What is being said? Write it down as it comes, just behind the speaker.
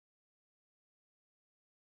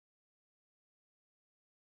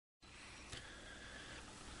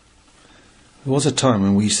There was a time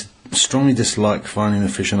when we used to strongly dislike finding the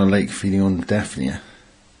fish on a lake feeding on Daphnia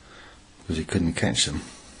because we couldn't catch them.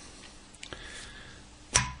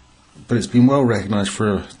 But it's been well recognised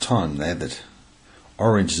for a time now that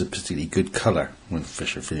orange is a particularly good colour when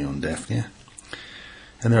fish are feeding on Daphnia.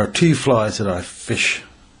 And there are two flies that I fish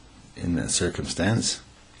in that circumstance.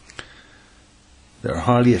 They're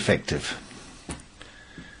highly effective.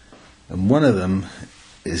 And one of them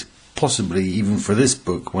is possibly, even for this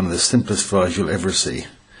book, one of the simplest flies you'll ever see.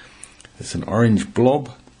 It's an orange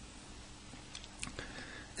blob.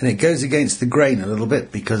 And it goes against the grain a little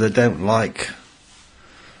bit because I don't like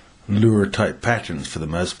lure type patterns for the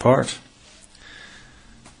most part.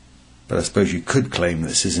 But I suppose you could claim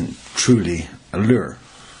this isn't truly a lure.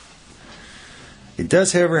 It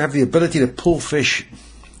does, however, have the ability to pull fish,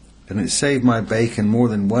 and it saved my bacon more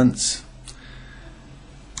than once.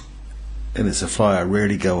 And it's a fly I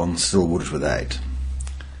rarely go on still waters without.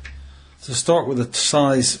 So start with a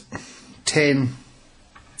size 10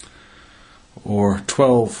 or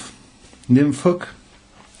 12 nymph hook.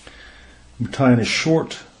 I'm tying a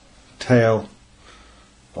short tail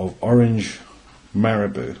of orange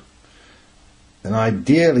marabou. And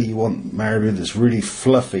ideally you want marabou that's really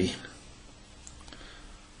fluffy.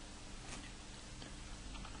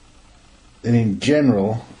 And in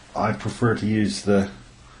general, I prefer to use the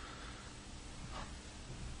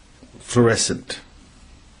fluorescent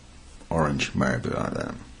orange marabou like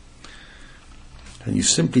that. And you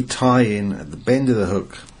simply tie in at the bend of the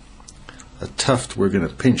hook a tuft. We're going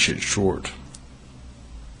to pinch it short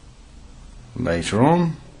later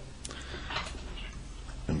on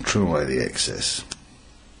and trim away the excess.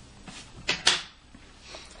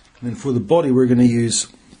 And then for the body we're going to use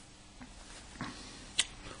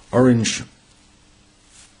orange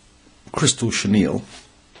crystal chenille.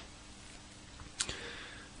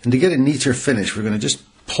 And to get a neater finish, we're going to just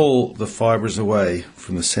pull the fibres away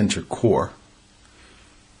from the centre core,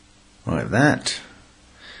 like that,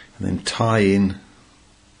 and then tie in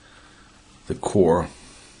the core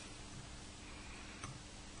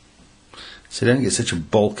so you don't get such a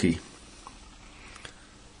bulky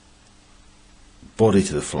body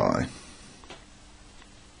to the fly.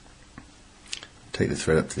 Take the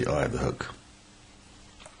thread up to the eye of the hook.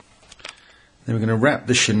 Then we're going to wrap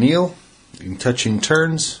the chenille in touching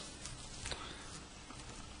turns.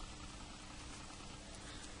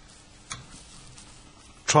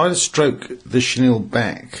 Try to stroke the chenille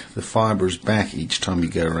back, the fibres back each time you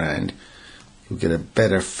go around. You'll get a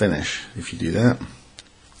better finish if you do that.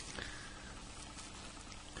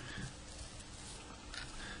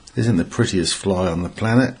 It isn't the prettiest fly on the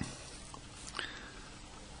planet.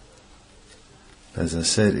 As I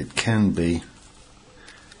said, it can be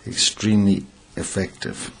extremely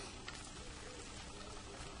effective.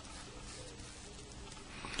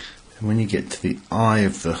 And when you get to the eye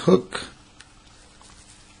of the hook,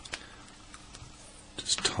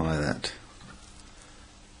 just tie that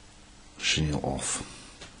chenille off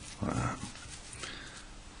like that.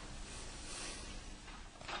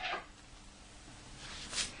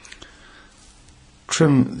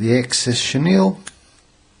 Trim the excess chenille.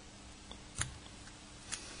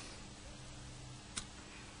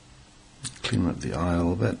 Clean up the eye a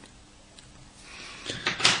little bit.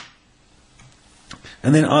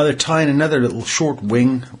 And then either tie in another little short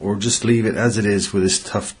wing or just leave it as it is with this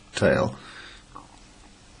tough tail.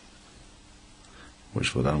 Which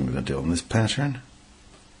is what I'm going to do on this pattern.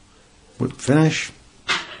 Whip finish.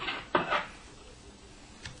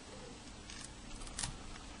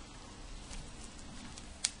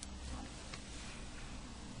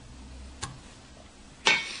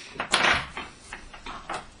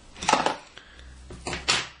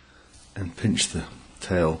 And pinch the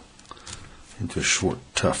tail into a short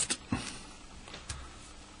tuft.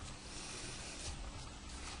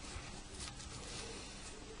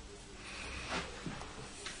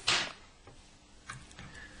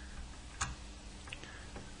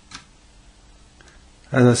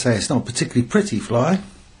 As I say, it's not a particularly pretty fly,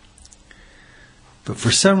 but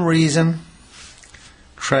for some reason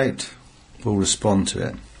trout will respond to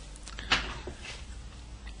it.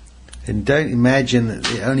 And don't imagine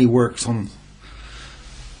that it only works on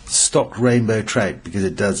stock rainbow trout, because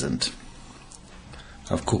it doesn't.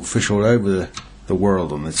 I've caught fish all over the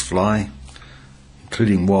world on this fly,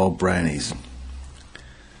 including wild brownies.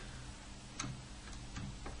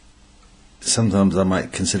 Sometimes I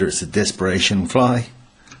might consider it a desperation fly,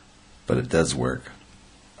 but it does work.